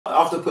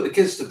after I put the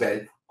kids to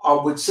bed, I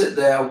would sit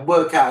there and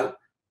work out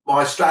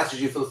my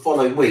strategy for the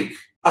following week.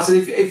 I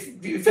said,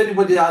 if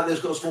anybody out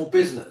there's got a small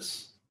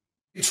business,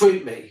 you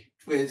tweet me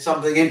with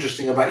something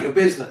interesting about your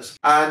business.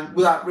 And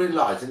without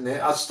realizing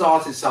it, I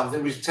started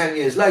something which 10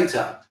 years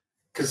later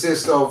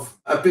consists of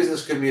a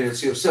business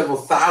community of several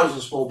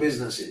thousand small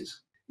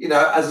businesses. You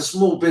know, as a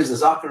small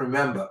business, I can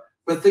remember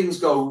when things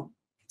go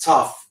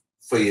tough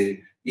for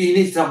you, you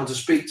need someone to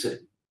speak to.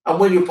 And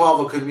when you're part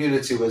of a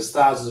community where there's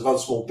thousands of other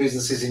small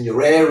businesses in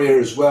your area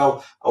as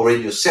well, or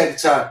in your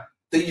sector,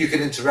 that you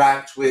can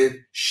interact with,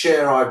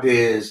 share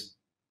ideas,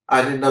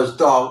 and in those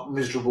dark,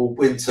 miserable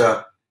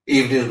winter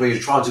evenings when you're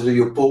trying to do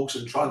your books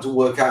and trying to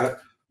work out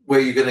where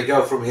you're going to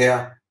go from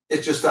here,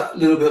 it's just that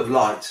little bit of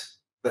light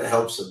that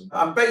helps them.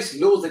 And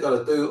basically, all they've got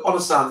to do on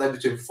a Sunday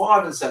between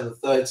 5 and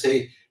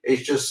 7:30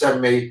 is just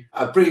send me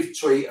a brief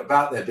tweet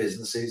about their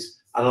businesses.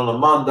 And on a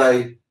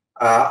Monday,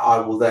 I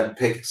will then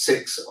pick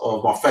 6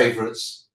 of my favourites